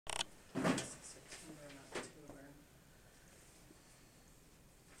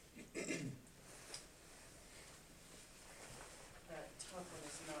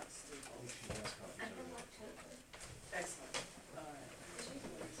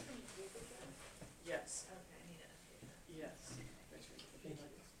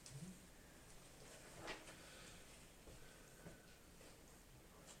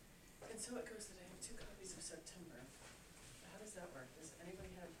so it goes that I have 2 copies of September. How does that work? Does anybody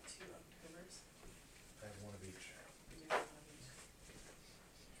have 2 Octobers? I have one of each. You do have one of each.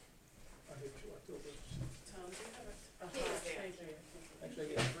 I have 2 Octobers. Tom, do you have a? He is there. Thank you. Actually,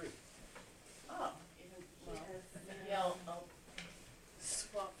 I get 3. Oh, even, well, Maybe I'll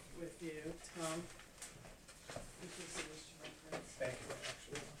swap with you, Tom. In case you wish to reference. Thank you.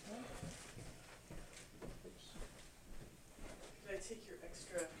 Actually. Could I take your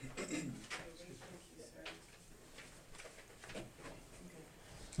extra? Thank you, sir. Okay.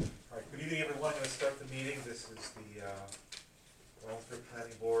 All right, good evening, everyone. I'm going to start the meeting. This is the Wallingford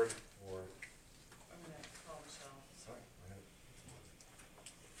Planning Board for. I'm gonna call Michelle. Sorry.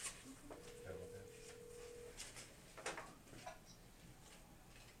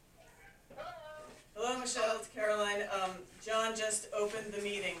 Hello, Michelle, it's Caroline. John just opened the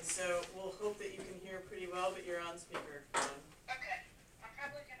meeting, so we'll hope that you can hear pretty well, but you're on speakerphone. Okay, I'm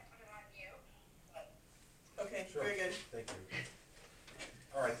probably gonna put it on mute. Okay, Sure. very good. Thank you.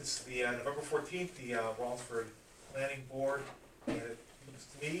 All right, this is the November 14th, the Wallingford Planning Board, and it looks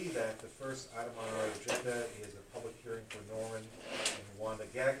to me that the first item on our agenda is a public hearing for Norman and Wanda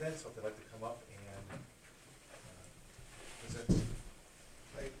Gagnon, so if they'd like to come up and present.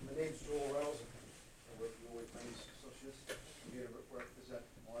 Hi, my name's Joel Reynolds. I work for Norway Plains Associates. I'm here to represent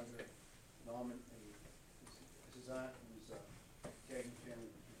Wanda, Norman, and his aunt, who's Gagnon Family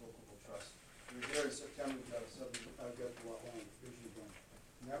Revocable Trust. We were here in September, we got the lot line vision done.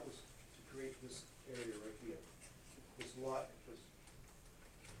 And that was to create this area right here. This lot was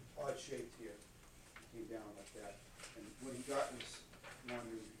odd shaped here. It came down like that. And what he got was,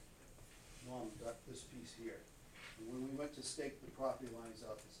 Norman got this piece here. And when we went to stake the property lines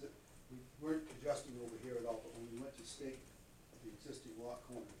out, we weren't adjusting over here at all, but when we went to stake the existing lot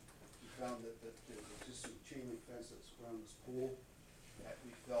corner, we found that there was just some chain link fence that's around this pool, that we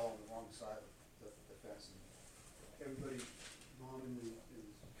fell on the wrong side of the fence. And everybody, Mom and his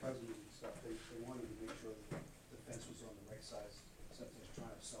cousins and stuff, they wanted to make sure that the fence was on the right side, since they're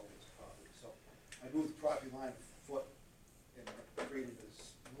trying to sell this property. So I moved the property line a foot and created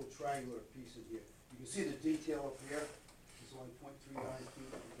this little triangular piece in here. You can see the detail up here, it's only 0.39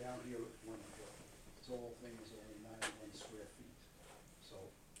 feet, and down here it's 1 foot. This whole thing is only 91 square feet. So,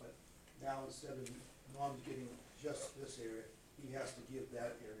 but now instead of Mom's getting just this area, he has to give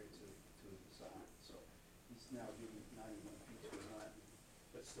that area to his aunt. So he's now giving 91 feet to his aunt,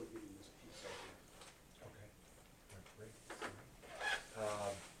 but still getting this piece out here. Okay, all right, great.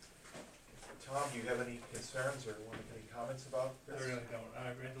 Tom, do you have any concerns or want to make any comments about I this? really don't.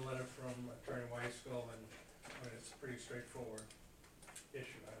 I read the letter from Attorney Weiskel, and I mean, it's a pretty straightforward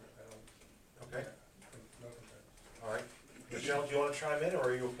issue. I don't. Okay, No concern. all right. Michelle, do you want to chime in, or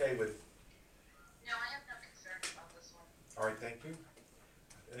are you okay with? No, I have no concerns about this one. All right, thank you.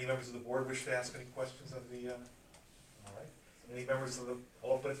 Any members of the board wish to ask any questions of the, all right. Any members of the,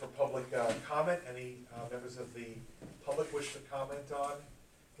 I'll open it for public comment. Any members of the public wish to comment on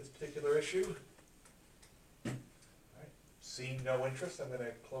this particular issue? All right. Seeing no interest, I'm going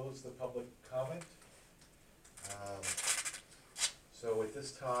to close the public comment. So at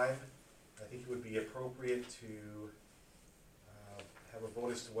this time, I think it would be appropriate to have a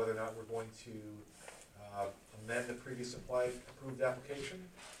vote as to whether or not we're going to amend the previous approved application.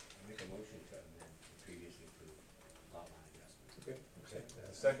 I make a motion to amend the previously approved lot line adjustment. Okay. Okay,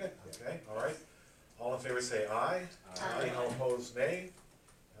 a second? Okay, all right. All in favor say aye. Aye. All opposed, nay.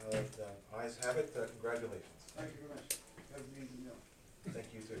 The ayes have it. Congratulations. Thank you very much. Have an easy meal. Thank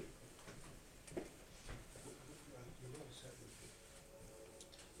you too.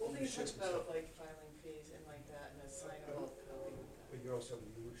 We'll be in touch about like filing fees and like that and a signable copy of But you also have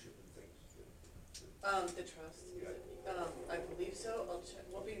the ownership and things. that. The trust, is it? I believe so. I'll check.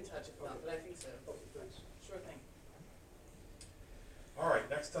 We'll be in touch if not, but I think so. Okay, thanks. Sure thing. All right,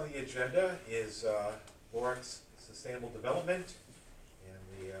 next on the agenda is Lawrence Sustainable Development and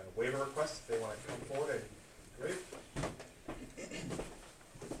the waiver request. If they want to come forward, that'd be great.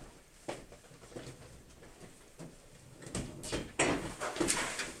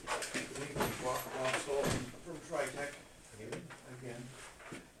 Good evening, Bob Sullivan from TriTech Good evening. again,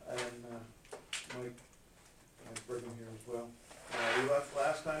 and Mike Brigham here as well. We left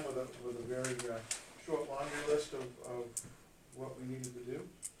last time with a very short laundry list of what we needed to do,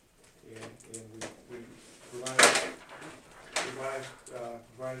 and we provided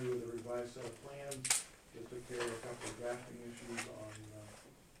you with a revised set of plans that took care of a couple of drafting issues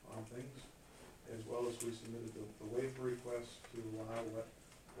on things, as well as we submitted the waiver request to allow what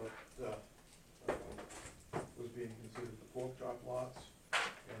was being considered the pork chop lots.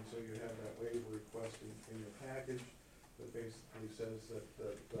 And so you have that waiver request in your package that basically says that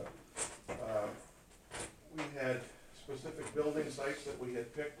We had specific building sites that we had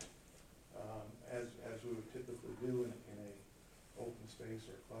picked, as we would typically do in a open space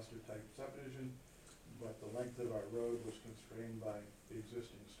or cluster type subdivision, but the length of our road was constrained by the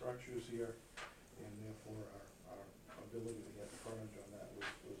existing structures here, and therefore our ability to get frontage on that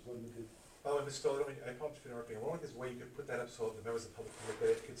was limited. Oh, and Ms. Stoll, I apologize for interrupting. I wonder if there's a way you could put that up so the members of the public can look at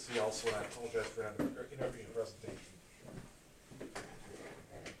it, could see also, and I apologize for interrupting your presentation.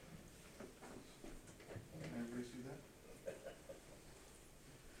 Can everybody see that?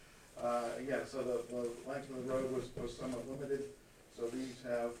 Yeah, so the length of the road was somewhat limited, so these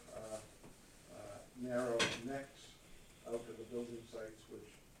have narrow necks out to the building sites, which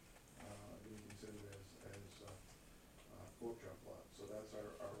we consider as pork chop lots. So that's our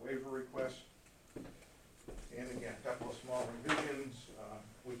waiver request. And again, a couple of small revisions.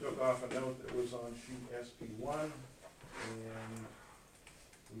 We took off a note that was on sheet SP1, and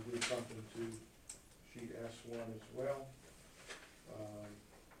we did something to sheet S1 as well.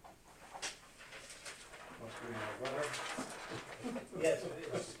 Must be in our letter. Yes, it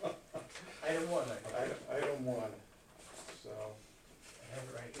is. Item one, I think. Item 1, so, I have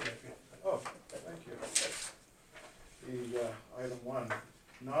it right here. oh, thank you. The, item 1,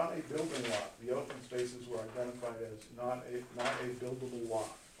 not a building lot. The open spaces were identified as not a buildable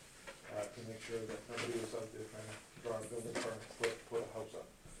lot, to make sure that nobody was out there trying to draw a building permit, put a house up.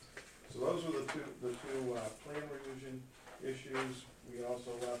 So those were the two plan revision issues. We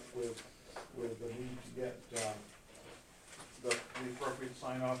also left with the need to get, the appropriate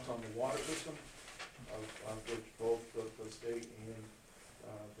sign-offs on the water system, of which both the state and,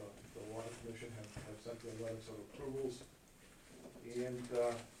 the water commission have sent their letters of approvals. And,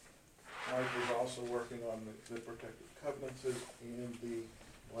 Mike was also working on the protective covenants and the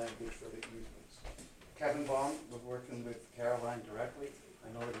language for the easements. Kevin Baum was working with Caroline directly. I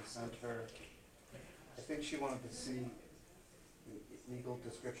know that he sent her, I think she wanted to see the legal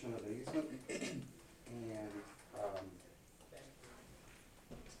description of the easement. And,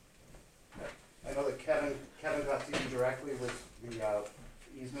 I know that Kevin got to you directly with the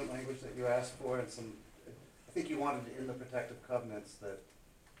easement language that you asked for, and some, I think you wanted in the protective covenants that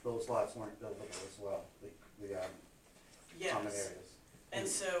those lots weren't buildable as well, the common Yes. areas. And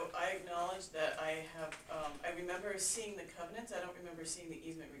so I acknowledge that I have, I remember seeing the covenants, I don't remember seeing the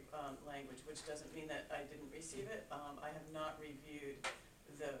easement language, which doesn't mean that I didn't receive it. I have not reviewed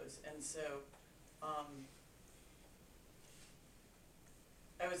those, and so,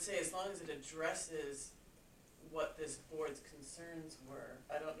 I would say as long as it addresses what this board's concerns were,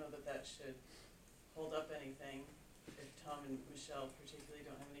 I don't know that that should hold up anything, if Tom and Michelle particularly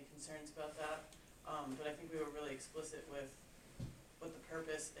don't have any concerns about that. But I think we were really explicit with what the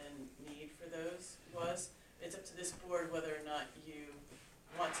purpose and need for those was. It's up to this board whether or not you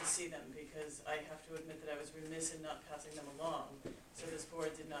want to see them, because I have to admit that I was remiss in not passing them along. So this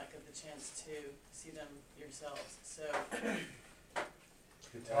board did not get the chance to see them yourselves, so.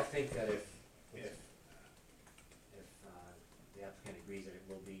 I think that if the applicant agrees that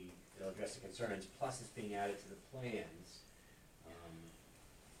it'll address the concerns, plus it's being added to the plans,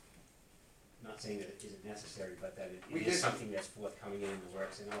 not saying that it isn't necessary, but that it We is did- something that's forthcoming in the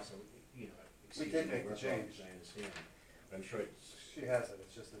works, and also, We exceeding did the make the workload, change. as I understand. But I'm sure it's, She has it,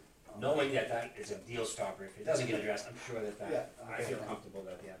 it's just that. knowing that that is a deal stopper, if it doesn't get addressed, I'm sure that Yeah, I okay. feel comfortable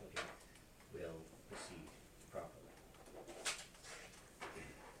that the applicant will proceed properly.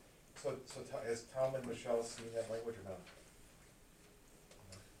 So has Tom and Michelle seen that language or not?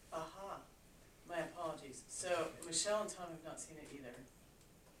 Aha, my apologies. So Michelle and Tom have not seen it either.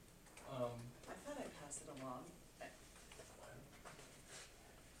 I thought I passed it along.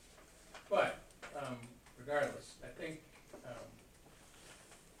 But, regardless, I think,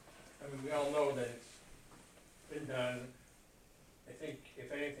 we all know that it's been done. I think,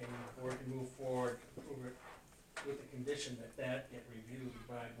 if anything, the board can move forward, approve it with the condition that that get reviewed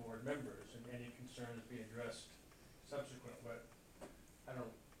by board members and any concerns be addressed subsequent, but I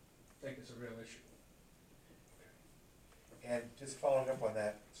don't think it's a real issue. And just following up on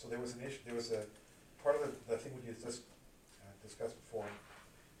that, so there was an issue, there was a, part of the thing we just discussed before,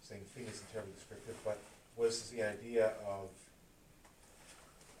 saying thing isn't terribly descriptive, but was the idea of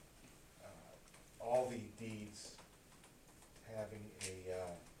all the deeds having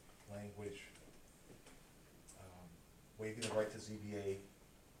a language waiving the right to ZBA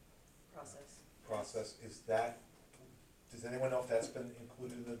process. Is that, does anyone know if that's been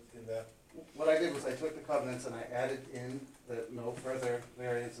included in the What I did was I took the covenants and I added in that no further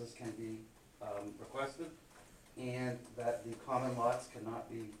variances can be requested, and that the common lots cannot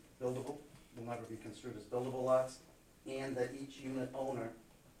be buildable, will never be construed as buildable lots, and that each unit owner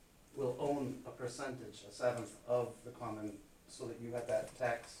will own a percentage, a seventh of the common, so that you have that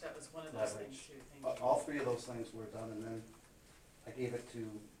tax. That was one of those Leverage. things too, thank you. All three of those things were done, and then I gave it to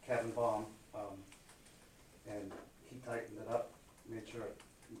Kevin Baum, and he tightened it up, made sure it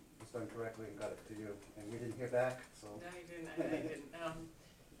was done correctly and got it to you, and we didn't hear back, so. No, you didn't, I know you didn't,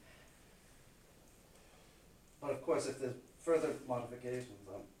 But of course, if there's further modifications,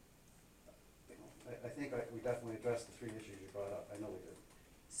 you know, I think we definitely addressed the three issues you brought up, I know we did.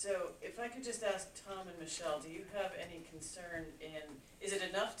 so if I could just ask Tom and Michelle, do you have any concern in, is it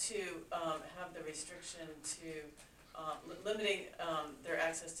enough to, have the restriction to, limiting, their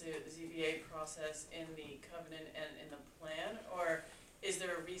access to the ZBA process in the covenant and in the plan? Or is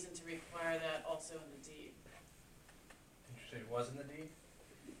there a reason to require that also in the deed? Did you say it was in the deed?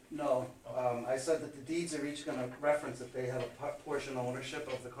 No, I said that the deeds are each gonna reference that they have a portion ownership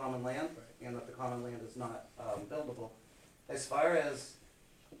of the common land, and that the common land is not, buildable. As far as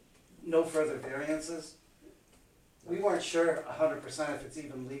no further variances, we weren't sure 100% if it's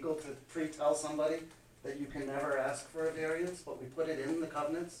even legal to pre-tell somebody that you can never ask for a variance, but we put it in the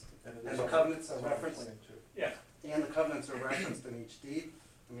covenants, it and is the on- covenants are it's on the referenced, plan too. Yeah. and the covenants are referenced in each deed.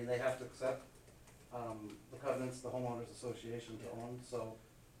 I mean, they have to accept, the covenants, the homeowners association to own, so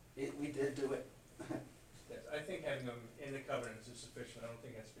we did do it. Yes, I think having them in the covenants is sufficient, I don't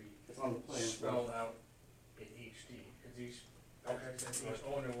think it has to be It's on the plan. spelled out in each deed, because each, each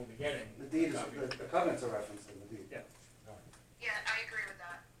owner will be getting The deed a is, copy. the covenants are referenced in the deed. Yeah. Yeah, I agree with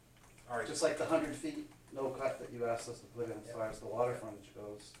that. All right, Just like the 100 feet no cut that you asked us to put in as far as the water frontage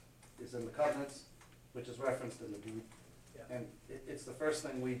goes, is in the covenants, which is referenced in the deed. Yeah. And it's the first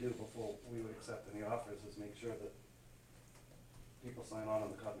thing we do before we would accept any offers, is make sure that people sign on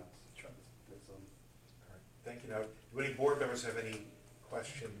the covenants. Sure. It's, all right, thank you. Now, do any board members have any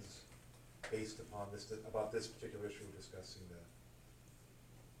questions based upon this, about this particular issue we're discussing?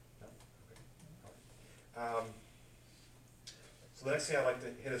 No? Okay. All right. So the next thing I'd like to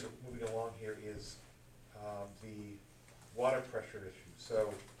hit as we're moving along here is the water pressure issue.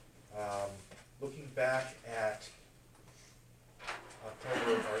 So looking back at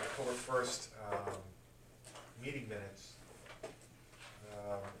October 1st meeting minutes,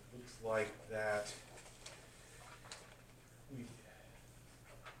 looks like that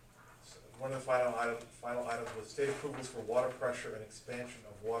one of the final items was state approvals for water pressure and expansion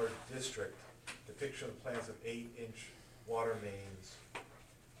of water district, depiction of plans of 8-inch water mains.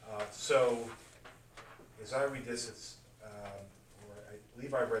 So, as I read this, it's, or I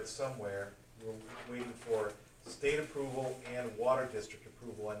believe I read somewhere, we're waiting for state approval and water district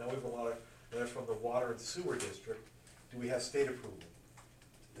approval. I know we have a lot of letters from the water and sewer district. Do we have state approval?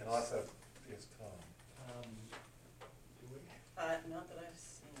 And I'll ask that, yes, Tom. Do we? Not that I've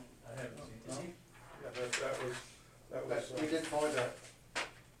seen. I haven't seen Did it. you? Yeah, that was. we did forward that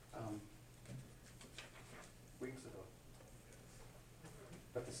weeks ago.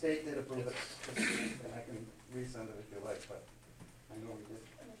 But the state did approve it, and I can resend it if you like, but I know we did.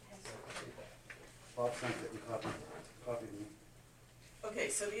 Bob sent it and copied me. Okay,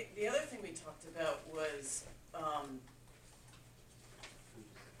 so the other thing we talked about was,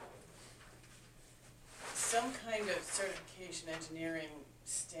 some kind of certification engineering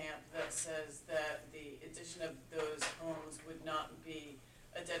stamp that says that the addition of those homes would not be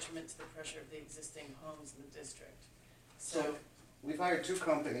a detriment to the pressure of the existing homes in the district. So, We've hired two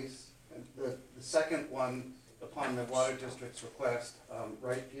companies, and the second one, upon the water district's request,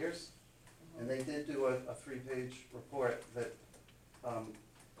 Wright Pierce, and they did do a 3-page report that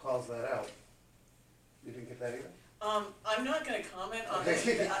calls that out. You didn't get that either? I'm not gonna comment on this,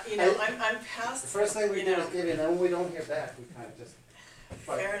 Okay. I'm past, The first thing we you do know, is give you, and then when we don't hear back, we kind of just.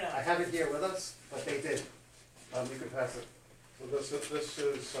 but Fair enough. I have it here with us, but they did. You can pass it. So this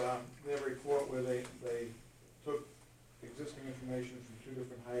is their report where they took existing information from two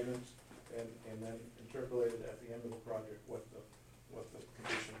different hydrants and then interpolated at the end of the project what the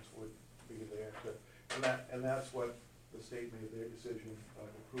conditions would be there to, and that's what the state made their decision of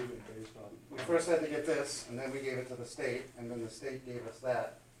approving based on. We first had to get this, and then we gave it to the state, and then the state gave us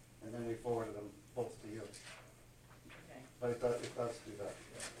that, and then we forwarded them both to you. okay. But it does do that.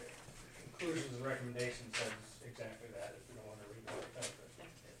 Conclusions and recommendations says exactly that, if we don't wanna read it.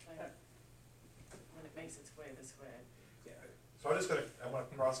 It's fine. When it makes its way this way. So I want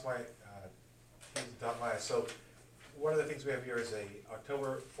to cross my, T's and dot my i's. So one of the things we have here is a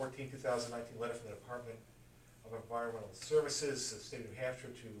October 14, 2019 letter from the Department of Environmental Services, the state of New Hampshire,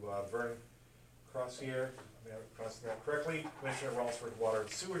 to Vern Crossier, I mean, I'm pronouncing that correctly, Commissioner of Rollinsford Water and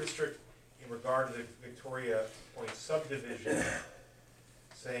Sewer District, in regard to the Victoria Point subdivision,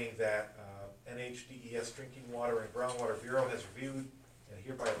 saying that NHDES Drinking Water and Groundwater Bureau has reviewed and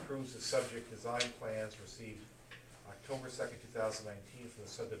hereby approves the subject design plans received October 2nd, 2019 from the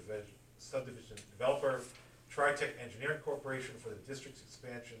subdivision developer, TriTech Engineering Corporation, for the district's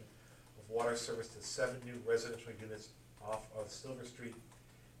expansion of water service to 7 new residential units off of Silver Street.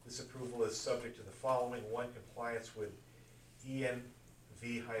 This approval is subject to the following: 1, compliance with ENV-DW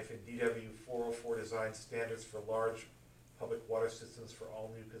 404 design standards for large public water systems for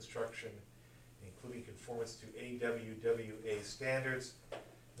all new construction, including conformance to AWWA standards,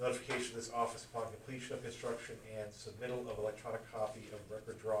 notification of this office upon completion of construction, and submittal of electronic copy of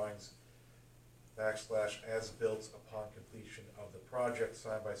record drawings /as-built upon completion of the project,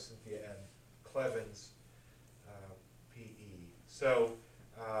 signed by Cynthia N. Clevens, P.E. So,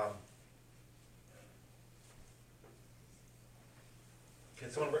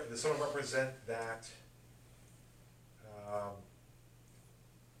 does someone represent that,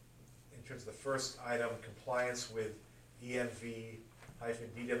 in terms of the first item, compliance with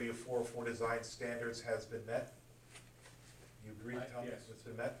ENV-DW 404 design standards has been met? You agree, Tom? Yes. It's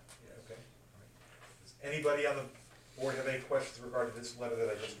been met? Yes. Okay. All right. Does anybody on the board have any questions regarding this letter that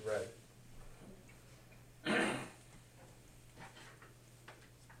I just read? Can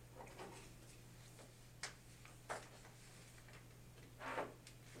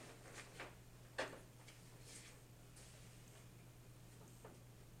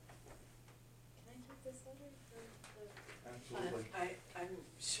I keep this letter for the? Absolutely. I'm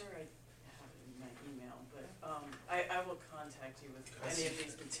sure I have it in my email, but, I will contact you with any of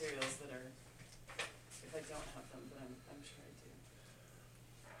these materials that are, if I don't have them, but I'm sure I do.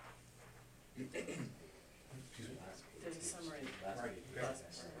 Excuse me? There's a summary. Right. Last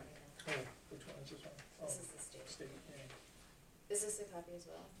Okay. paragraph. Which one is this one? This is the state. State, yeah. Is this a copy as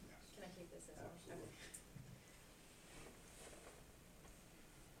well? Yes. Can I keep this as well? Absolutely.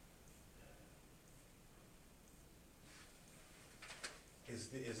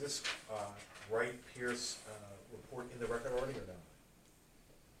 Is this Wright Pierce report in the record already or no?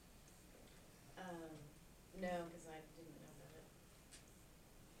 No, because I didn't know about it.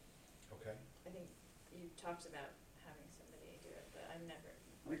 Okay. I think you talked about having somebody do it, but I've never.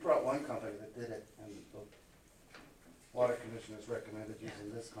 We brought one company that did it, and the water commissioners recommended using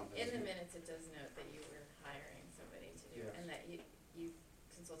this company. In the minutes, it does note that you were hiring somebody to do it, Yes. and that you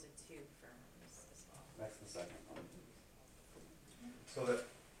consulted 2 firms as well. That's the second one. So that,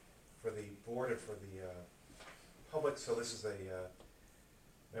 for the board and for the public, so this is a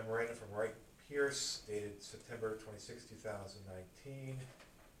memorandum from Wright Pierce dated September 26, 2019,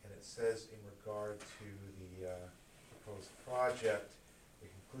 and it says in regard to the proposed project, the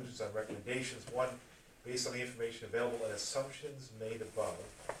conclusions on recommendations: 1, based on the information available and assumptions made above,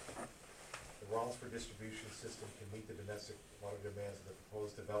 the Rollinsford distribution system can meet the domestic water demands of the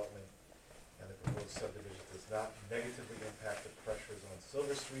proposed development, and the proposed subdivision does not negatively impact the pressures on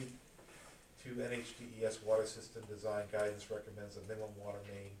Silver Street. 2, NHDES water system design guidance recommends a minimum water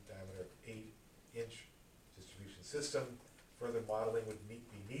main diameter of 8-inch distribution system. Further modeling would be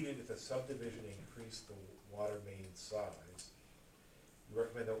needed if the subdivision increased the water main size. You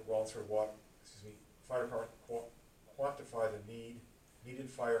recommend that Rollinsford Fire Department quantify the needed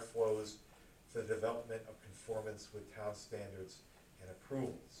fire flows for the development of conformance with town standards and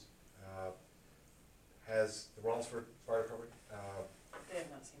approvals. Has the Rollinsford Fire Department, They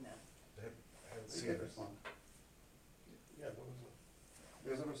have not seen that. haven't They seen did this? respond. Yeah, what was it?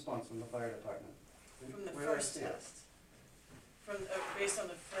 There's a response from the fire department. From the We already first see it. test. Based on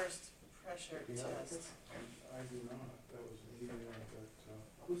the first pressure Yeah. test. I do not, that was an email that,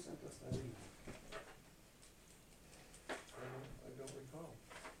 Who sent us that email? I don't recall.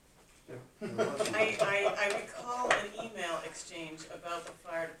 I recall an email exchange about the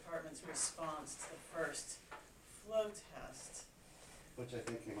fire department's response to the first flow test. Which I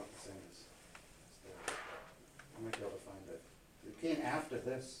think came up the same as the, I might be able to find it. It came after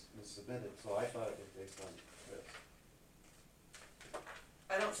this was submitted, so I thought it was based on this.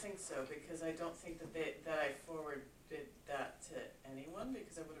 I don't think so, because I don't think that I forwarded that to anyone,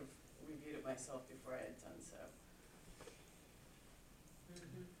 because I would have reviewed it myself before I had done so.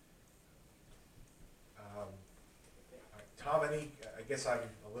 All right, Tom, I guess I'm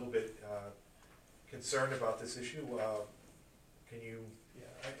a little bit concerned about this issue. Can you Yeah,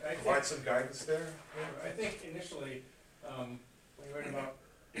 I think. provide some guidance there? I think initially, when you read about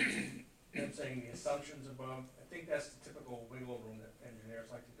them saying the assumptions above, I think that's the typical wiggle room that engineers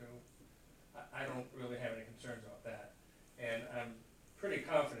like to do. I don't really have any concerns about that. And I'm pretty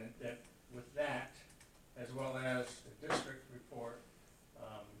confident that with that, as well as the district report,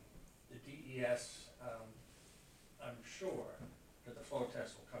 the DES, I'm sure that the flow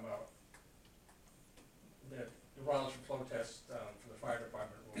test will come out. The Rollinsford flow test for the fire department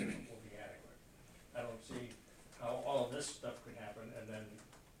this stuff could happen and then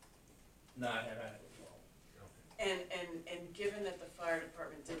not have adequate flow. And given that the fire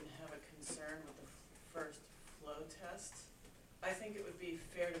department didn't have a concern with the first flow test, I think it would be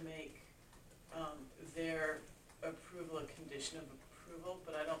fair to make, their approval a condition of approval,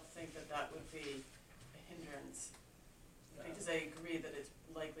 but I don't think that that would be a hindrance. Because I agree that it's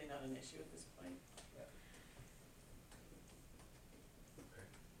likely not an issue at this point.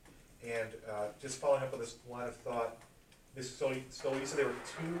 And just following up on this line of thought, Ms. Stoll, you said there were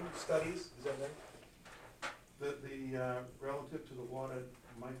 2 studies, is that right? Relative to the water,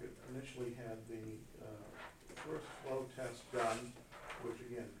 Mike initially had the first flow test done, which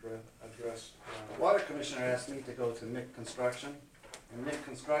again addressed. The water commissioner asked me to go to Mick Construction, and Mick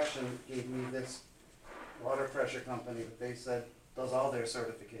Construction gave me this water pressure company that they said does all their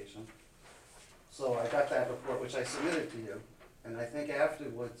certification. So I got that report, which I submitted to you, and I think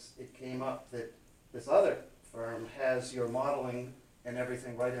afterwards it came up that this other firm has your modeling and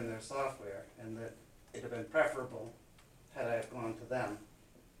everything right in their software, and that it'd have been preferable had I have gone to them.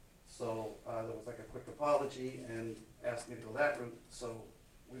 So there was like a quick apology and asked me to go that route, so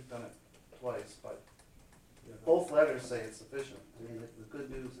we've done it twice, but both letters say it's sufficient. I mean, the good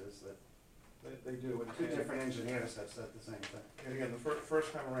news is that They do. And 2 different engineers have said the same thing. And again, the first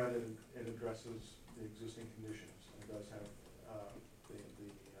time around, it addresses the existing conditions. It does have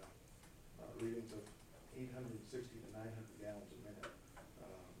the readings of 860 to 900 gallons a minute,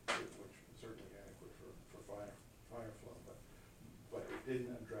 which is certainly adequate for fire flow. But it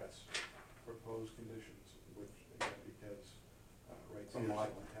didn't address proposed conditions, which again, because Wright Some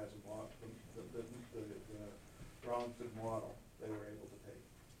Peterson modeling. has a the Rollinsford model, they were able to take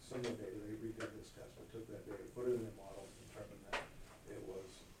similar data, they redid this test, but took that data, put it in their model, and determined that it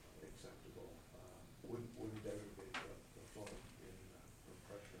was acceptable, wouldn't degrade the flow the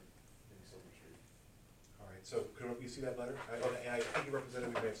pressure in Silver Street. All right, so could you see that letter? And I think you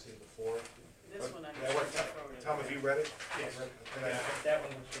represented, we may have seen it before. This one I'm Yeah, sure forwarded. Tom, have you read it? Yes. And Yeah, that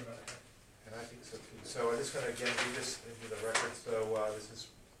one was familiar. and I think so too. So I'm just gonna again read this into the record. So this is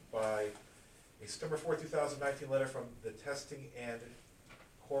by a September 4, 2019 letter from the Testing and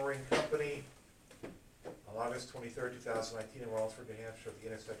Coring Company on August 23, 2019 in Wallingford, New Hampshire, at the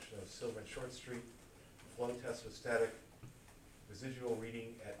intersection of Silver and Short Street. Flow test with static residual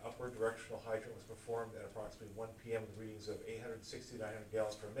reading at upper directional hydrant was performed at approximately 1 p.m. with readings of 860 to 900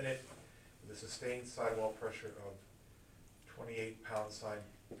 gallons per minute with a sustained sidewall pressure of 28 pounds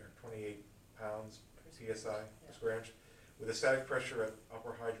PSI per square inch, with a static pressure at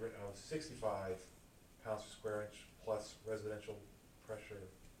upper hydrant of 65 pounds per square inch plus residual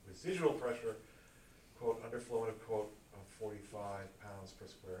pressure, quote, underflow, end of quote, of 45 pounds per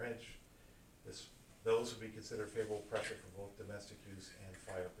square inch. Those would be considered favorable pressure for both domestic use and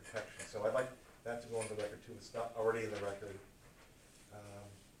fire protection. So I'd like that to go on the record too. It's not already in the record.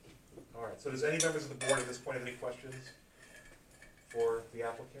 All right, so does any members of the board at this point have any questions for the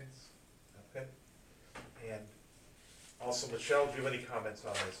applicants? Okay. And also, Michelle, do you have any comments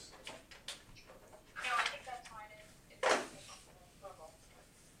on this? No, I think that's fine, it's a approval.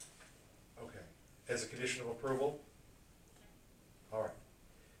 Okay. As a condition of approval? All right.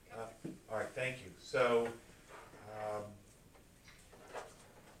 All right, thank you. So,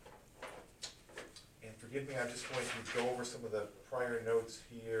 and forgive me, I'm just going to go over some of the prior notes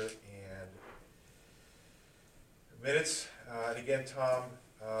here and minutes. And again, Tom,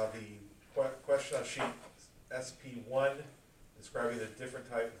 the question on sheet SP1, describing the different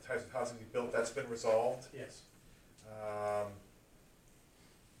types of housing you built, that's been resolved. Yes.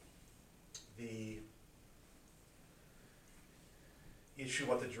 The issue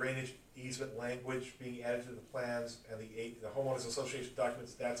about the drainage easement language being added to the plans and the homeowners association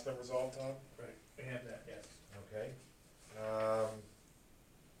documents, that's been resolved, Tom? Right, we have that, yes. Okay.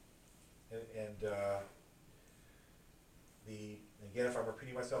 Again, if I'm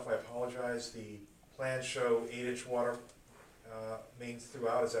repeating myself, I apologize. The plans show 8-inch water mains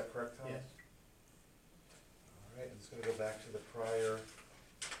throughout, is that correct, Tom? Yes. All right, I'm just gonna go back to the prior.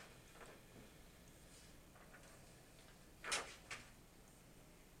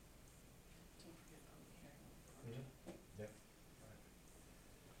 Don't forget public hearing. Yep.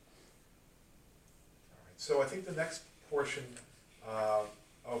 All right, so I think the next portion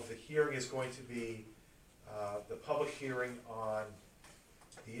of the hearing is going to be the public hearing on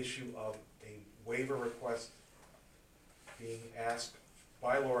the issue of a waiver request being asked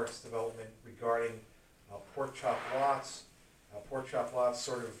by Lawrence Development regarding pork chop lots. Pork chop lots,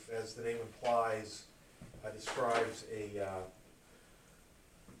 sort of as the name implies, describes a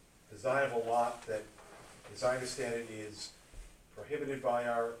design of a lot that, as I understand it, is prohibited by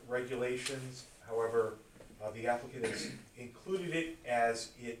our regulations. However, the applicant has included it as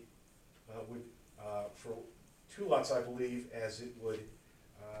it would, for 2 lots, I believe, as it would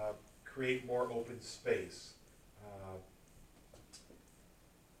create more open space.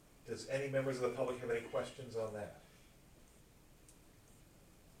 Does any members of the public have any questions on that?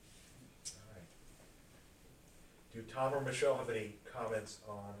 All right. Do Tom or Michelle have any comments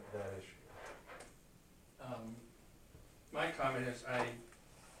on that issue? My comment is, I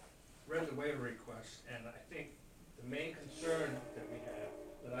read the waiver request, and I think the main concern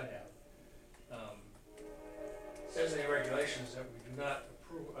that I have, says in the regulations that we do not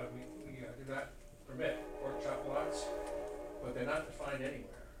approve, we do not permit pork chop lots, but they're not defined anywhere.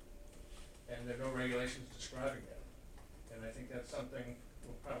 And there are no regulations describing them. And I think that's something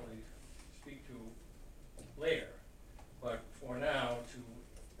we'll probably speak to later. But for now, to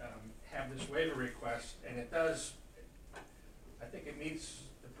have this waiver request, and it does, I think it meets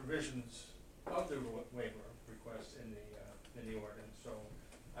the provisions of the waiver request in the ordinance, so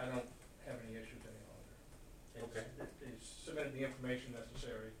I don't have any issues any longer. Okay. They submitted the information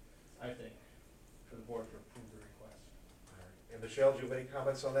necessary, I think, for the board to approve the request. All right. And Michelle, do you have any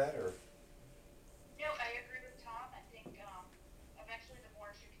comments on that, or? No, I agree with Tom. I think eventually the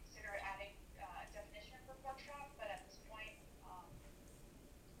board should consider adding a definition for pork chop, but at this point,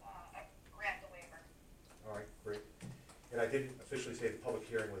 I grant the waiver. All right, great. And I didn't officially say the public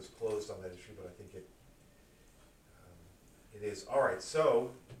hearing was closed on that issue, but I think it is. All right, so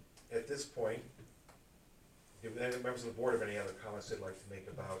at this point, do any members of the board have any other comments they'd like to make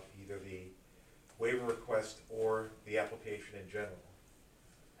about either the waiver request or the application in general?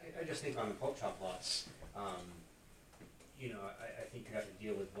 I just think on the pork chop lots, you know, I think you have to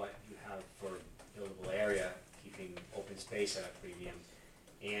deal with what you have for buildable area, keeping open space at a premium.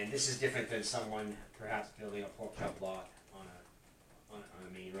 And this is different than someone perhaps building a pork chop lot on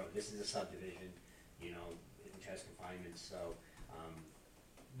a main road. This is a subdivision, you know, which has confinements, so,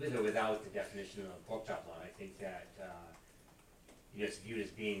 with or without the definition of a pork chop lot, I think that, you know, it's viewed as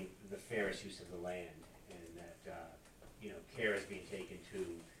being the fairest use of the land, and that, you know, care is being taken to,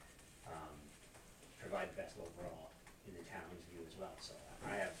 provide the best overall in the town's view as well, so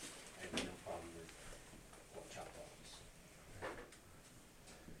I have no problem with pork chop lots.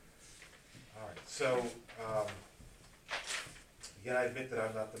 All right, so, again, I admit that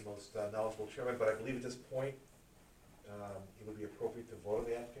I'm not the most knowledgeable chairman, but I believe at this point, it would be appropriate to vote on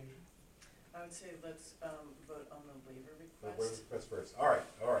the application? I would say let's vote on the waiver The waiver request. request first. All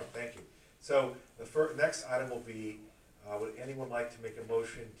right, thank you. So the next item will be, would anyone like to make a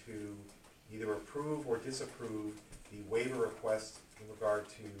motion to either approve or disapprove the waiver request in regard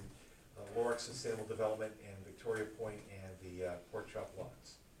to Lorax Sustainable Development and Victoria Point and the pork chop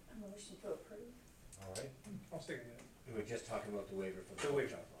lots? A motion to approve. All right? I'll second that. We were just talking about the waiver for the The pork waiver.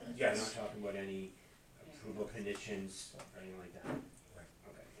 chop lots. Yes. We're not talking about any approval conditions or anything like that. Right.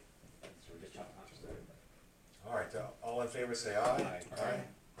 Okay, so we're just talking. All right, all in favor say aye. Aye.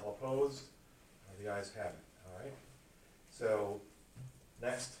 All opposed? The ayes have it, all right? So,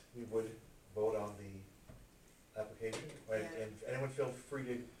 next, we would vote on the application, and Yeah. and anyone feel free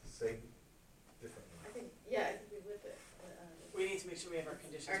to say differently. I think we would, We need to make sure we have our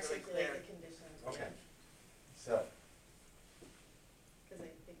conditions really articulate clear. the conditions. Okay. So, Because I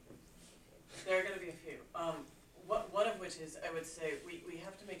think. There are gonna be a few. One of which is, I would say, we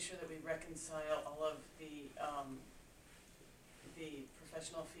have to make sure that we reconcile all of the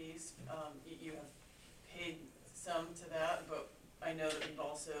professional fees. You have paid some to that, but I know that we've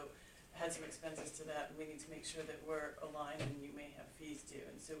also had some expenses to that, and we need to make sure that we're aligned, and you may have fees due,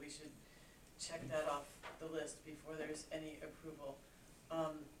 and so we should check that off the list before there's any approval.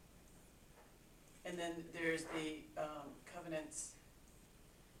 And then there's the covenants,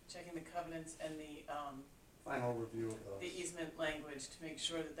 checking the covenants and the Final review of those. easement language to make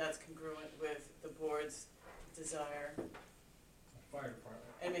sure that that's congruent with the board's desire, Fire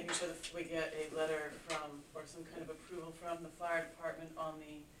department. and making sure that we get a letter from, or some kind of approval from the fire department on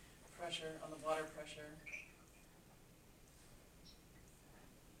the pressure, on the water pressure.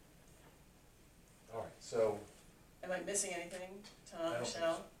 all right, so, Am I missing anything, I Tom, don't think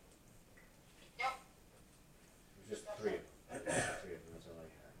Michelle? so. Yep. Just three of them, that's all I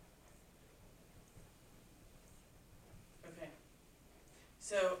had. Okay.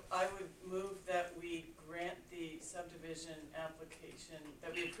 So I would move that we grant the subdivision application,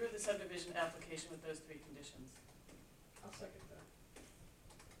 that we approve the subdivision application with those 3 conditions. I'll second that.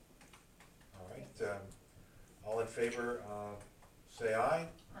 all right, all in favor, say aye.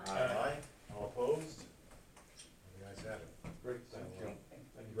 Aye. All opposed? The ayes have it. Great, thank you. Thank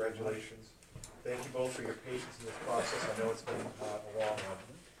you very much. Congratulations. Thank you both for your patience in this process. I know it's been a long one.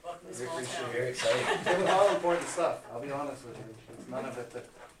 Welcome to small town. Very exciting. It was all important stuff, I'll be honest with you. It's none of it that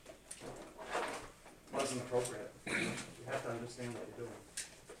wasn't appropriate. You have to understand what you're doing.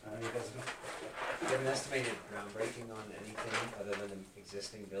 You guys do. Do you have an estimated groundbreaking on anything other than the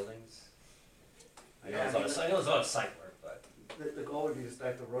existing buildings? I know Yeah, it's a lot of site work, but. The goal would be to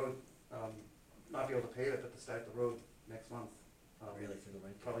start the road, not be able to pave it, but to start the road next month. Really through the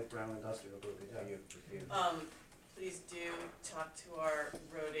winter? Probably Brown Industrial will do it, For yeah. you. Please do talk to our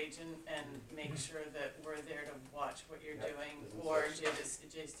road agent and make sure that we're there to watch what you're Yeah, doing. isn't Or such-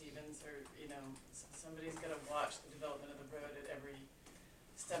 Jay Stevens, or, somebody's gonna watch the development of the road at every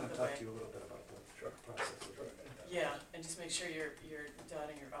step I'm of gonna the talk to way. you a little bit about the process. Yeah, and just make sure you're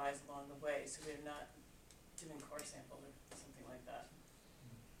dotting your i's along the way, so we're not doing core sample or something like that.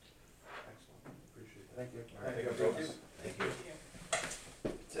 Excellent, appreciate that. Thank you. All right, thank you. Thank you.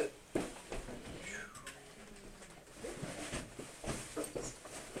 Thank you.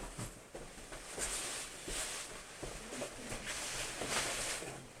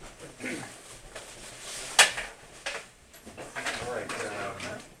 All right,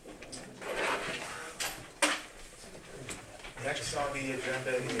 next on the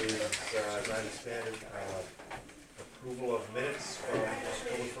agenda is, as I understand it, approval of minutes from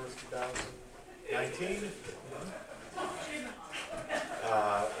October 1st, 2019.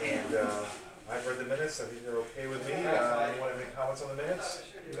 I've read the minutes, I think they're okay with me. Anyone have any comments on the minutes?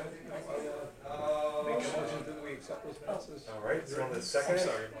 Make a motion that we accept those minutes. All right, someone that's second? I'm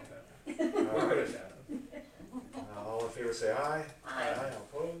sorry about that. All We're good right. at that. All in favor say aye. Aye. All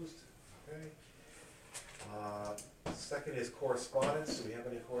opposed? Okay. Second is correspondence. Do we have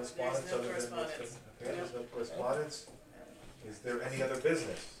any correspondence? There's no other than this? correspondence. Okay, there's no correspondence. Is there any other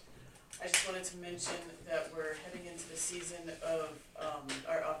business? I just wanted to mention that we're heading into the season of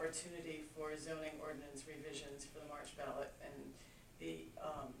our opportunity for zoning ordinance revisions for the March ballot. And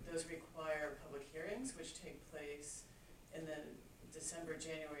those require public hearings, which take place in the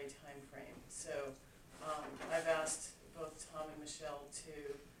December-January timeframe. So I've asked both Tom and Michelle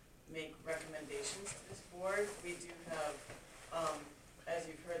to make recommendations to this board. We do have, as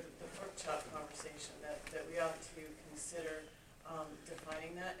you've heard, the pork chop conversation that we ought to consider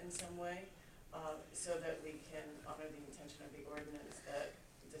defining that in some way, so that we can honor the intention of the ordinance that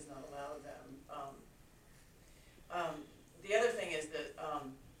does not allow them. The other thing is that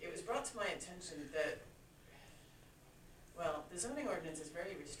it was brought to my attention that, well, the zoning ordinance is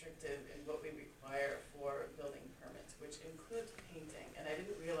very restrictive in what we require for building permits, which includes painting, and I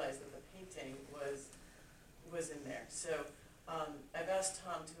didn't realize that the painting was in there. So I've asked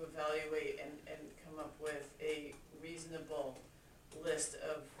Tom to evaluate and come up with a reasonable list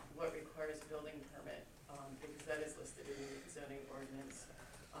of what requires a building permit, because that is listed in the zoning ordinance,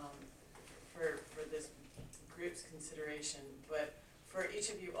 for this group's consideration. But for each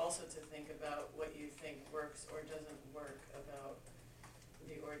of you also to think about what you think works or doesn't work about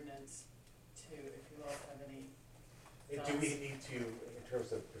the ordinance too, if you all have any thoughts. Do we need to, in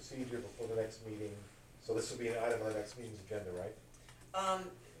terms of procedure before the next meeting, so this will be an item on the next meeting's agenda, right?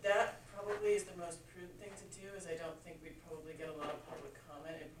 That probably is the most prudent thing to do, is I don't think we'd probably get a lot of public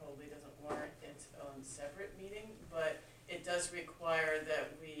comment. It probably doesn't warrant its own separate meeting, but it does require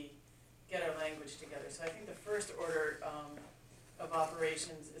that we get our language together. So I think the first order of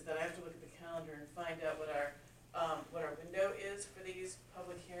operations is that I have to look at the calendar and find out what our window is for these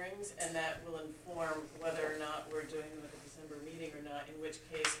public hearings, and that will inform whether or not we're doing them at the December meeting or not, in which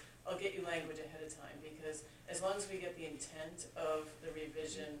case I'll get you language ahead of time, because as long as we get the intent of the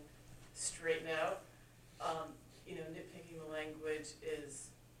revision straightened out, nitpicking the language is,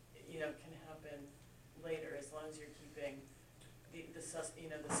 can happen later, as long as you're keeping the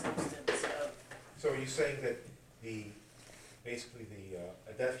substance of. So are you saying that basically the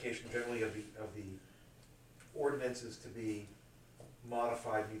identification generally of the ordinances to be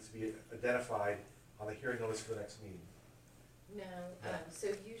modified needs to be identified on the hearing notice for the next meeting? No, so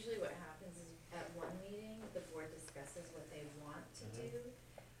usually what happens is at one meeting, the board discusses what they want to do.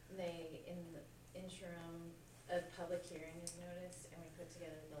 They, in the interim, a public hearing is noticed, and we put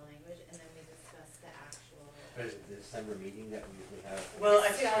together the language, and then we discuss the actual. Is it the December meeting that we usually have? Well,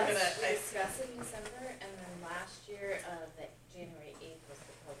 I think we're We gonna, discuss it in December, and then last year, the January 8th was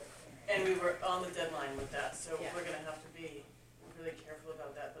the public hearing. and we were on the deadline with that, so Yeah. we're gonna have to be really careful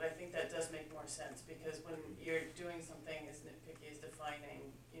about that. But I think that does make more sense, because when you're doing something as nitpicky as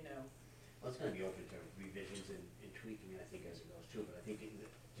defining, Well, it's gonna be open to revisions and tweaking, I think, as it goes too, but I think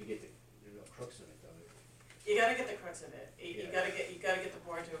to get the real crux of it, though. you gotta get the crux of it. You Yeah. gotta get the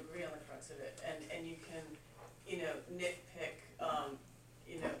board to agree on the crux of it, and you can, nitpick,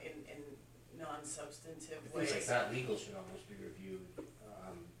 in non-substantive ways. Things like that, legal should almost be reviewed,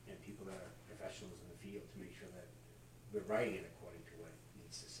 and people we're writing it according to what it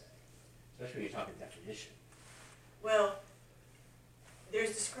needs to say, especially when you're talking definition. Well,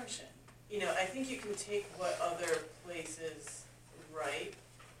 there's discretion. You know, I think you can take what other places write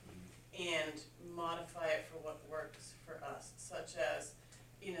and modify it for what works for us, such as,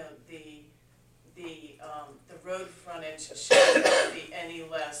 you know, the road frontage should not be any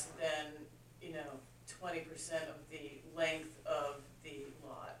less than, you know, 20% of the length of the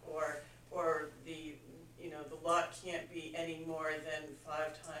lot, or the, you know, the lot can't be any more than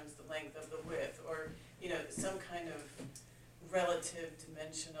 5 times the length of the width, or, you know, some kind of relative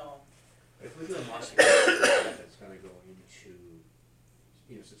dimensional. But if we do a modification that's gonna go into,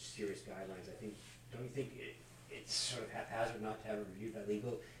 you know, such serious guidelines, I think, don't you think it's sort of haphazard not to have it reviewed by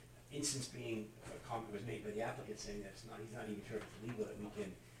legal? Instance being, a comment was made by the applicant saying that he's not even sure if it's legal, that we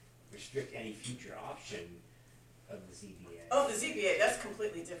can restrict any future option of the ZBA. Oh, the ZBA, that's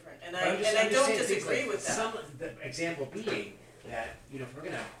completely different, and But I I'm just don't saying things disagree like with that. the example being that, you know, if we're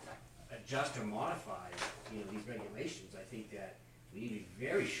gonna adjust or modify, you know, these regulations, I think that we need to be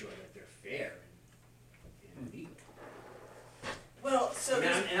very sure that they're fair and legal. Well, so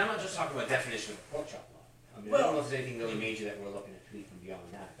there's, And I'm not just talking about definition of a pork chop lot. I mean, I Well- don't know if there's anything really major that we're looking at tweaking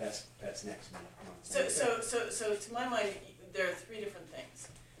beyond that. That's next month. so to my mind, there are 3 different things.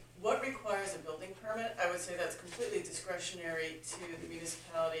 What requires a building permit? I would say that's completely discretionary to the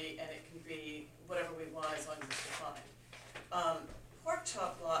municipality, and it can be whatever we want as long as it's defined. Pork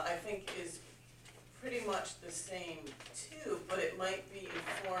chop lot, I think, is pretty much the same too, but it might be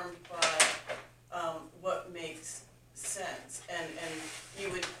informed by what makes sense. And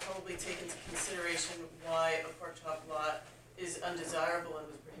you would probably take into consideration why a pork chop lot is undesirable and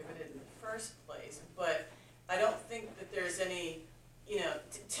was prohibited in the first place. But I don't think that there's any, you know,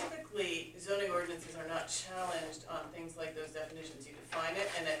 typically zoning ordinances are not challenged on things like those definitions. You define it,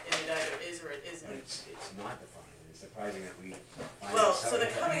 and it either is or it isn't. But it's not defined. It's surprising that we find Well, it so the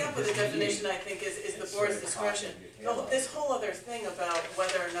coming up with a this meeting, definition, I think, is the it's board's sort of discretion. caught your tail This whole other thing about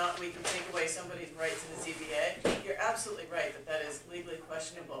whether or not we can take away somebody's rights in the ZBA, you're absolutely right that that is legally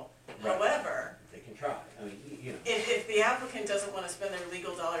questionable. Right. However, They can try. I mean, you know. if the applicant doesn't wanna spend their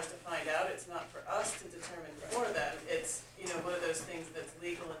legal dollars to find out, it's not for us to determine for them. It's, you know, one of those things that's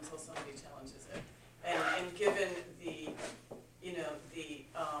legal until somebody challenges it. And given the, you know,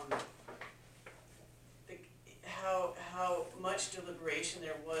 how much deliberation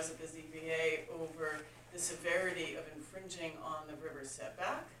there was at the ZBA over the severity of infringing on the river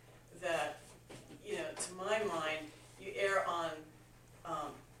setback, that, you know, to my mind, you err on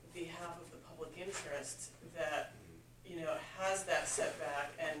behalf of the public interest that, you know, has that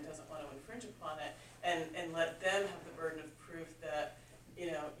setback and doesn't want to infringe upon it, and let them have the burden of proof that,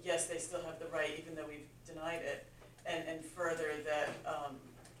 you know, yes, they still have the right even though we've denied it, and further that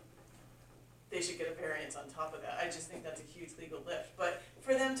they should get a variance on top of that. I just think that's a huge legal lift. But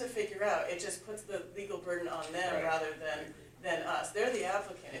for them to figure out, it just puts the legal burden on them Right. rather than us. They're the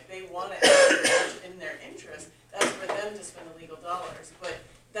applicant. If they want it in their interest, that's for them to spend the legal dollars. But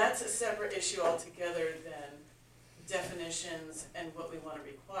that's a separate issue altogether than definitions and what we want to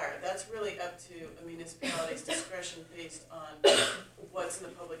require. That's really up to a municipality's discretion based on what's in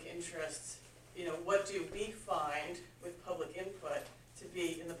the public interest. You know, what do we find with public input to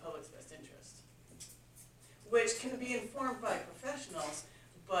be in the public's best interest? Which can be informed by professionals,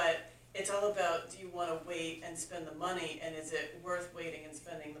 but it's all about, do you want to wait and spend the money, and is it worth waiting and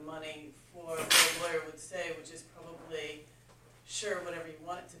spending the money for what a lawyer would say, which is probably, sure, whatever you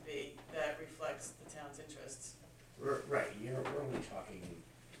want it to be, that reflects the town's interests. Right, we're only talking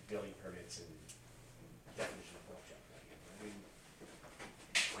building permits and definition of pork chop right here.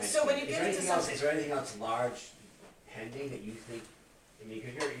 I mean, So when you get into something. Is there anything else large pending that you think, I mean,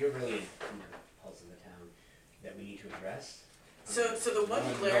 because you're really in the pulse of the town, that we need to address? So the one No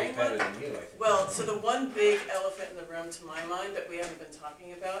knows glaring better one, than you, I think. well, so the one big elephant in the room to my mind that we haven't been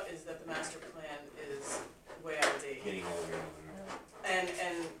talking about is that the master plan is way out of date. Getting older. And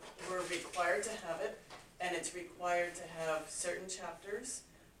we're required to have it, and it's required to have certain chapters,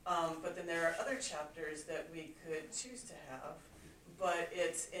 but then there are other chapters that we could choose to have. But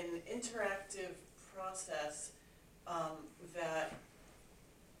it's an interactive process that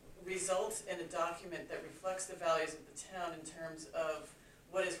results in a document that reflects the values of the town in terms of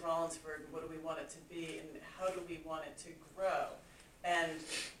what is Rollinsford, what do we want it to be, and how do we want it to grow. And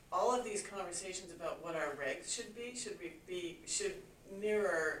all of these conversations about what our regs should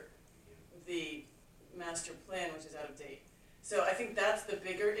mirror the master plan, which is out of date. So I think that's the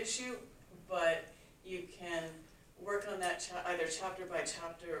bigger issue, but you can work on that either chapter by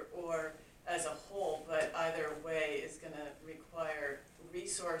chapter or as a whole, but either way is gonna require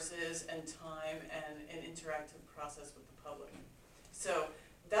resources and time and an interactive process with the public. So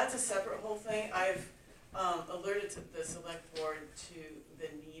that's a separate whole thing. I've alerted to the select board to the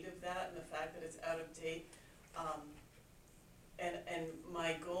need of that and the fact that it's out of date. And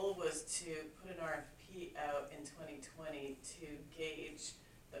my goal was to put an RFP out in 2020 to gauge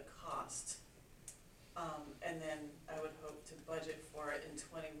the cost. And then I would hope to budget for it in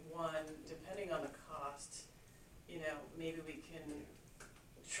 21, depending on the cost. You know, maybe we can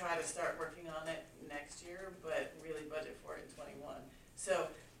try to start working on it next year, but really budget for it in 21. So,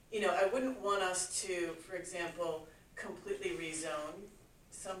 you know, I wouldn't want us to, for example, completely rezone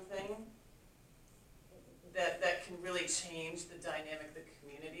something that can really change the dynamic of the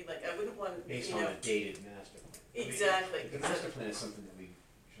community. Like, I wouldn't want, Based you on know. a dated master plan. I mean, Exactly. The master plan is something that we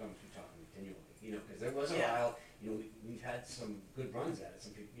should almost be talking continually, you know, because there was a Yeah. while, you know, we've had some good runs at it,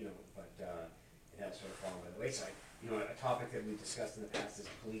 some people, you know, but, it has sort of fallen by the wayside. You know, a topic that we've discussed in the past is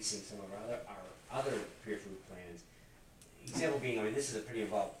policing some of our other pre-approved plans. Example being, I mean, this is a pretty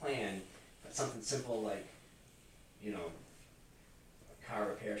involved plan, but something simple like, you know, a car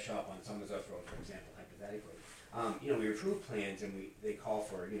repair shop on Somersworth Road, for example, hypothetically. You know, we approve plans and they call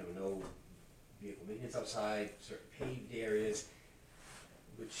for, you know, no vehicle maintenance outside, certain paved areas,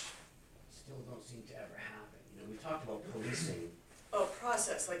 which still don't seem to ever happen. You know, we talked about policing. Oh,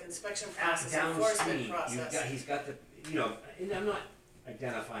 process, like inspection process, Down the enforcement street, process. he's got the, you know, and I'm not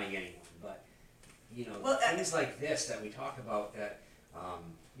identifying anyone, but, you know, Well, things like this that we talk about that,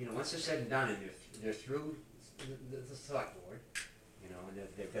 you know, once they're said and done and they're through the select board, you know, and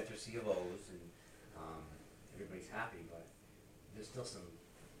they've got their C of Os and, everybody's happy, but there's still some,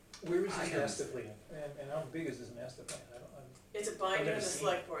 Where is this Items. master plan? And how big is this master plan? It's a binder in never the seen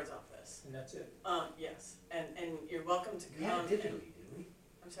select board's office. And that's it? Yes, and you're welcome to we had come. it digitally, didn't we?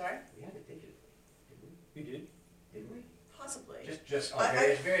 I'm sorry? We had it digitally, didn't You did? we? Didn't we? Possibly. Just,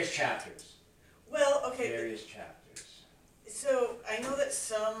 I- various chapters, Well, okay, various chapters. so I know that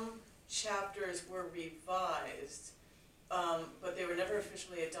some chapters were revised, but they were never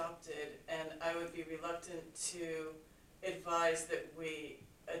officially adopted, and I would be reluctant to advise that we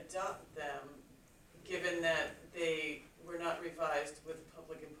adopt them, given that they were not revised with the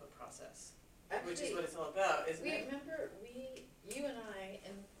public input process, which is Actually, what it's all about, isn't we it? remember, you and I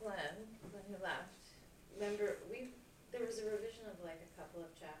and Glenn who left, remember, there was a revision of like a couple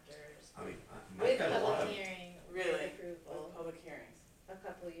of chapters I mean, with I've got a lot public of, hearing, Really? with approval, With public hearings. a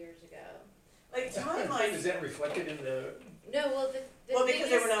couple of years ago. Like, to my mind, Is that reflected in the, No, well, the well, thing because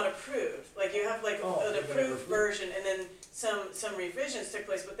they is- were not approved, like, you have like Oh, an they're never approved approved. version, and then some revisions took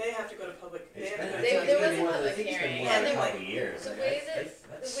place, but they have to go to public, they it's have to been, go to There- town there was meeting. a public I think it's been hearing, more and than a there couple of years. The I- way I- that,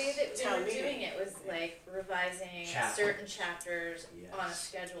 that's- the way that we Town were meeting. doing it was like revising Chapter. certain chapters on a Yes.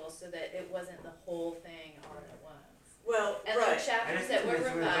 schedule so that it wasn't the whole thing all at once. Well, And the right, And I chapters think that were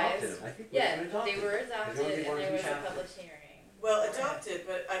we adopted revised, them. I think we yeah, adopted they them. were There's adopted only and one or there two was a chapters. public hearing. well, adopted,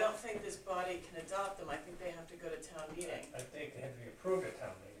 but I don't think this body can adopt them, I think they have to go to town meeting. I think they have to be approved at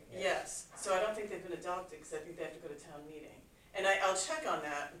town meeting. Yes, so I don't think they've been adopted, because I think they have to go to town meeting. And I'll check on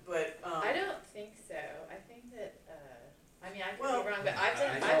that, but, I don't think so, I think that, I mean, I could Well, be wrong, but I've I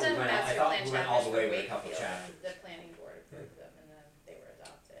done, thought I've we done went all- I master thought plan we went all chapters the for way with a couple Wakefield, and chapters. the planning board approved them, and then they were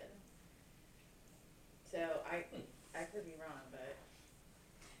adopted. So I could be wrong, but.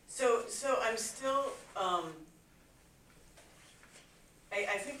 so I'm still,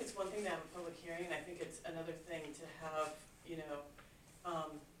 I think it's one thing to have a public hearing, and I think it's another thing to have, you know,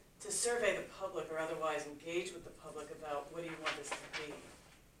 to survey the public or otherwise engage with the public about what do you want this to be.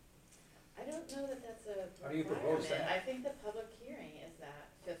 I don't know that that's a How do you propose requirement. that? I think the public hearing is that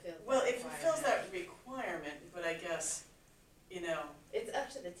fulfills that Well, it fulfills that requirement. requirement, but I guess, you know, It's up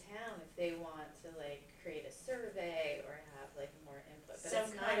to the town if they want to like create a survey or have like more input, but Some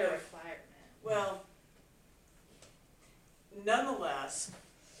it's not kind a of- requirement. well, nonetheless,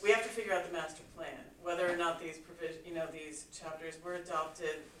 we have to figure out the master plan, whether or not these these chapters were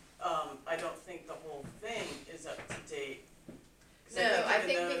adopted. I don't think the whole thing is up to date. 'Cause No, I even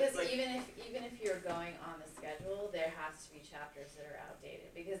think though, because like, even if you're going on the schedule, there has to be chapters that are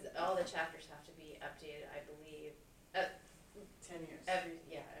outdated, because all the chapters have to be updated, I believe, 10 years. every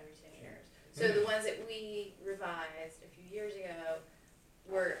 10 years. So the ones that we revised a few years ago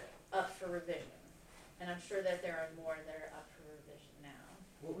were up for revision, and I'm sure that there are more that are up for revision now.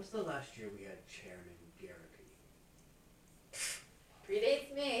 What was the last year we had Chairman Garrity?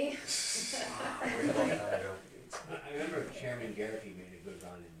 Predates me. I remember Chairman Garrity made a good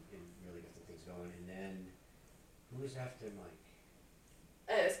run and really got some things going, and then, who was after Mike?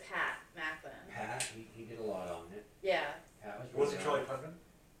 It was Pat Macklin. Pat, he did a lot on it. Yeah. Pat was. Was it really Charlie on Putnam?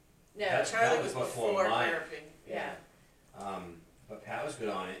 No. That's- Charlie that was was before before mine. therapy. Yeah. But Pat was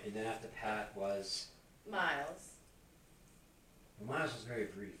very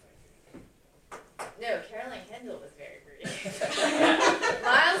brief, I think. No, Caroline Kendall was very brief.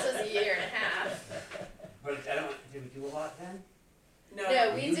 Miles was a year and a half. But I don't, did we do a lot then? No, No,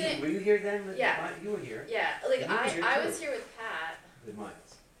 Were we you- didn't, Were you here then with, Yeah. you were here yeah, like You were here I too. was here with Pat. with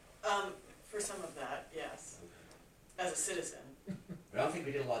Miles. for some of that, yes, as a citizen. But I don't think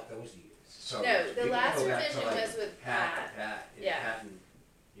we did a lot those years, so. No, we the can last go back to, revision like, was with Pat, Pat. and Yeah. Pat and,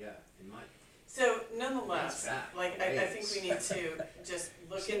 yeah, and Mike. So nonetheless, That's back. like, I think we need to just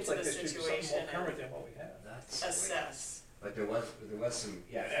look Seems into like the there should be something situation more current and than what we have. That's. great. assess, But there was some,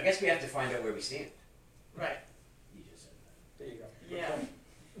 yeah, I guess we have to find out where we stand. right, You just said that. There you go. yeah,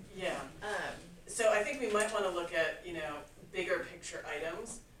 yeah. Um, So I think we might wanna look at, bigger picture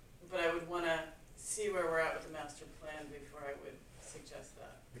items, but I would wanna see where we're at with the master plan before I would suggest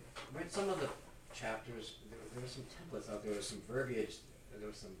that. Right, some of the chapters, there were some templates out there, was some verbiage, there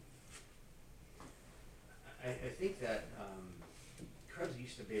was some. I think that, Krebs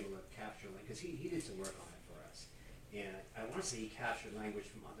used to be able to capture, like, cause he did some work on it for us. And I wanna say he captured language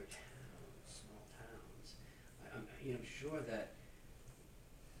from other towns, small towns. I'm sure that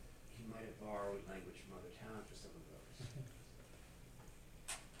he might have borrowed language from other towns for some of those.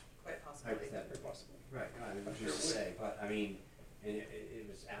 Quite possibly. Hypothetically. Very possibly. Right, no, I mean, I'm which sure is to it would. say, but I mean, and it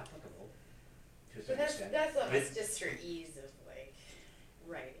was applicable to a but certain that's, extent. that's almost But- just for ease of like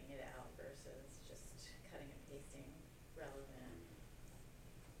writing it out versus just cutting and pasting relevant.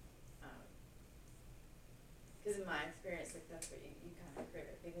 Cause in my experience, like that's what you kind of crave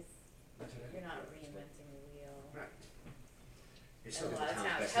it, because That's what I you're not think. reinventing the wheel. Right. It's In still a the lot of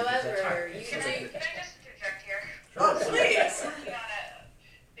town's towns. best interest at However, heart. you It's can still do- the- Can I just interject here? Oh, please. Working on a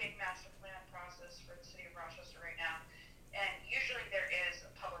big master plan process for the city of Rochester right now, and usually there is a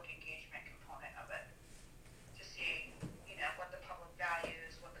public engagement component of it to see, what the public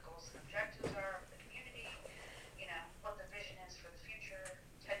values, what the goals and objectives are of the community, what the vision is for the future,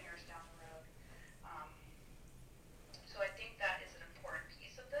 10 years down the road. So I think that is an important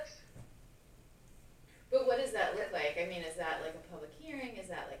piece of this. But what does that look like? I mean, is that like a public hearing? Is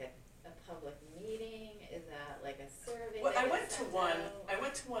that like a public meeting? Is that like a survey? Well, that I gets went to sent one, out? I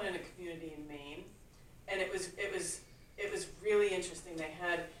went to one in a community in Maine, and it was really interesting. They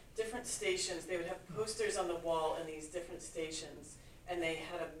had different stations, they would have posters on the wall in these different stations, and they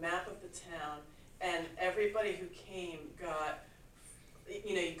had a map of the town, and everybody who came got,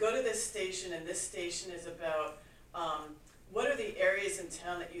 you go to this station, and this station is about, what are the areas in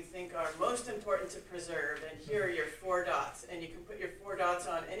town that you think are most important to preserve, and here are your 4 dots, and you can put your 4 dots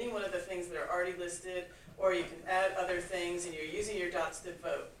on any one of the things that are already listed, or you can add other things, and you're using your dots to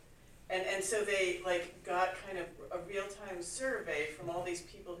vote. And so they got kind of a real-time survey from all these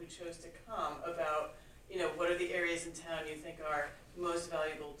people who chose to come about, what are the areas in town you think are most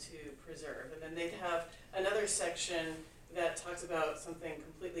valuable to preserve. And then they'd have another section that talks about something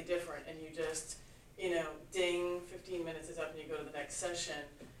completely different, and you just, ding, 15 minutes is up and you go to the next section,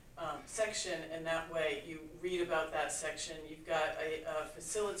 and that way you read about that section. You've got a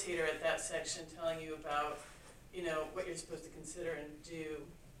facilitator at that section telling you about, what you're supposed to consider and do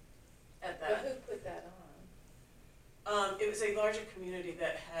at But that. who put that on? It was a larger community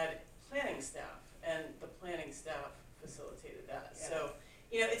that had planning staff, and the planning staff facilitated that. So,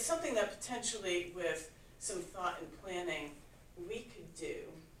 it's something that potentially with some thought and planning, we could do,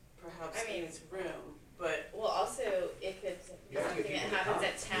 perhaps I mean- in this room, but Well, also, it could be You have to get something that people to happens come.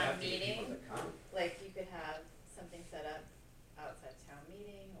 at You town have to get meeting, people to come. like you could have something set up outside town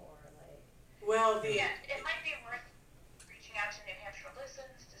meeting, or like, well, the, Yeah, it might be worth reaching out to New Hampshire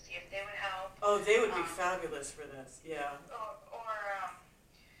Listens to see if they would help. oh, they would be fabulous for this, yeah.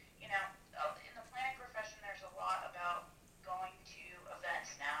 In the planning profession, there's a lot about going to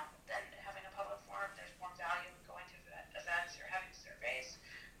events now than having a public forum. There's more value in going to events or having surveys.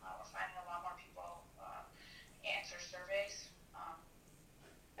 We're finding a lot more people answer surveys.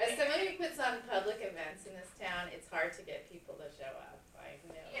 as someone who puts on public events in this town, it's hard to get people to show up. I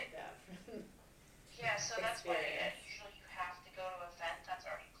know Yeah. that. Yeah, so that's why Experience. usually you have to go to an event that's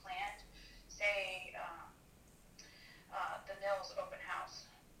already planned. Say, the Mills Open House.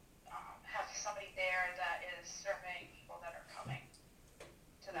 Have somebody there that is surveying people that are coming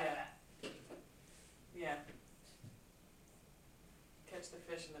to that Yeah. event. Yeah. Catch the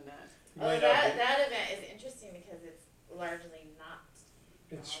fish in the net. You Oh, might that event is interesting because it's largely not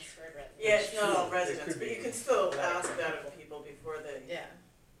It's Oxford residents. Yeah, it's not all true. It residents, could but you be. can still ask that of people before they, Yeah.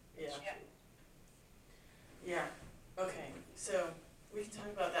 yeah. Yeah. Yeah, okay, so we can talk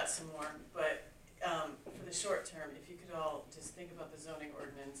about that some more, but for the short term, if you could all just think about the zoning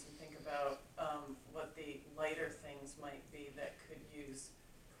ordinance and think about what the lighter things might be that could use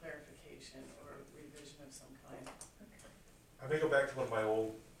clarification or revision of some kind. I may go back to one of my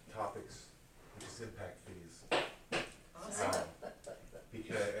old topics, which is impact fees. Awesome.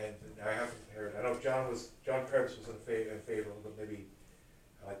 Because, and I haven't heard, I know John Krebs was in favor, but maybe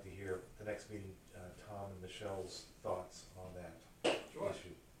I'd like to hear the next meeting, Tom and Michelle's thoughts on that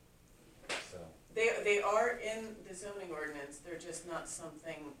issue. So, They are in the zoning ordinance, they're just not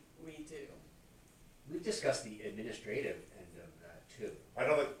something we do. We discussed the administrative end of that too. I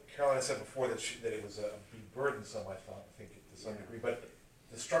know that Caroline said before that that it was be burdensome, I think to some degree, but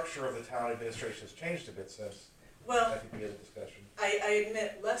the structure of the town administration has changed a bit since, I Well, think we had a discussion. I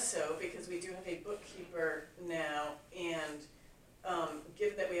admit less so, because we do have a bookkeeper now, and,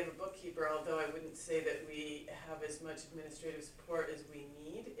 given that we have a bookkeeper, although I wouldn't say that we have as much administrative support as we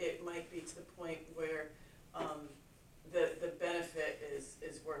need, it might be to the point where, the benefit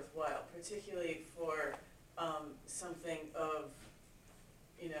is worthwhile, particularly for, something of,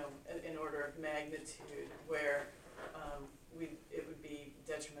 an order of magnitude, where, it would be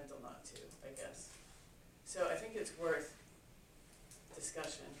detrimental not to, I guess. So I think it's worth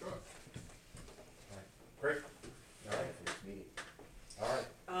discussion. Sure. Great, all right, For next meeting. all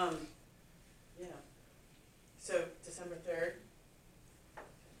right. Yeah. So December 3rd.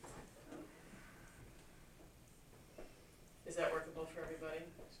 Is that workable for everybody?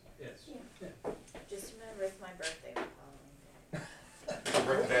 Yes. Just remember, it's my birthday the following day.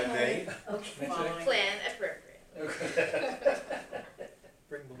 Work that day, Okay. Following- Plan appropriate.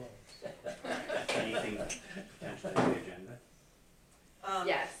 Bring balloons. Anything potentially on the agenda?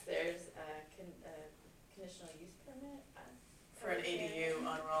 Yes, there's a conditional use permit. For an ADU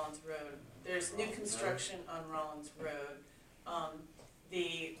on Rollins Road. There's new construction on Rollins Road.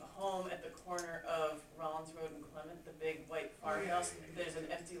 The home at the corner of Rollins Road and Clement, the big white farmhouse, there's an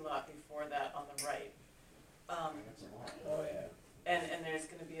empty lot before that on the right. That's a lot. Oh, yeah. And there's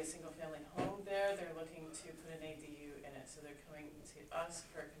gonna be a single-family home there, they're looking to put an ADU in it, so they're coming to us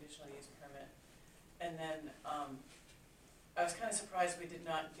for a conditional use permit. And then, I was kinda surprised we did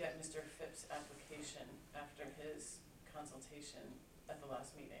not get Mr. Phipps' application after his consultation at the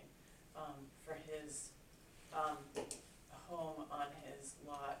last meeting, for his, home on his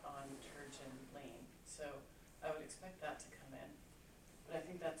lot on Turgeon Lane. So I would expect that to come in, but I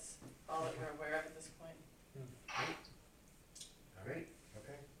think that's all that we're aware of at this point. all right,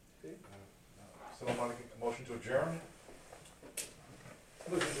 okay. Okay. Someone want to get a motion to adjourn?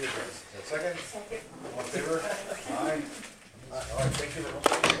 Motion to adjourn. Second? All in favor? Aye. All right, thank you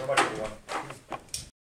very much, everyone.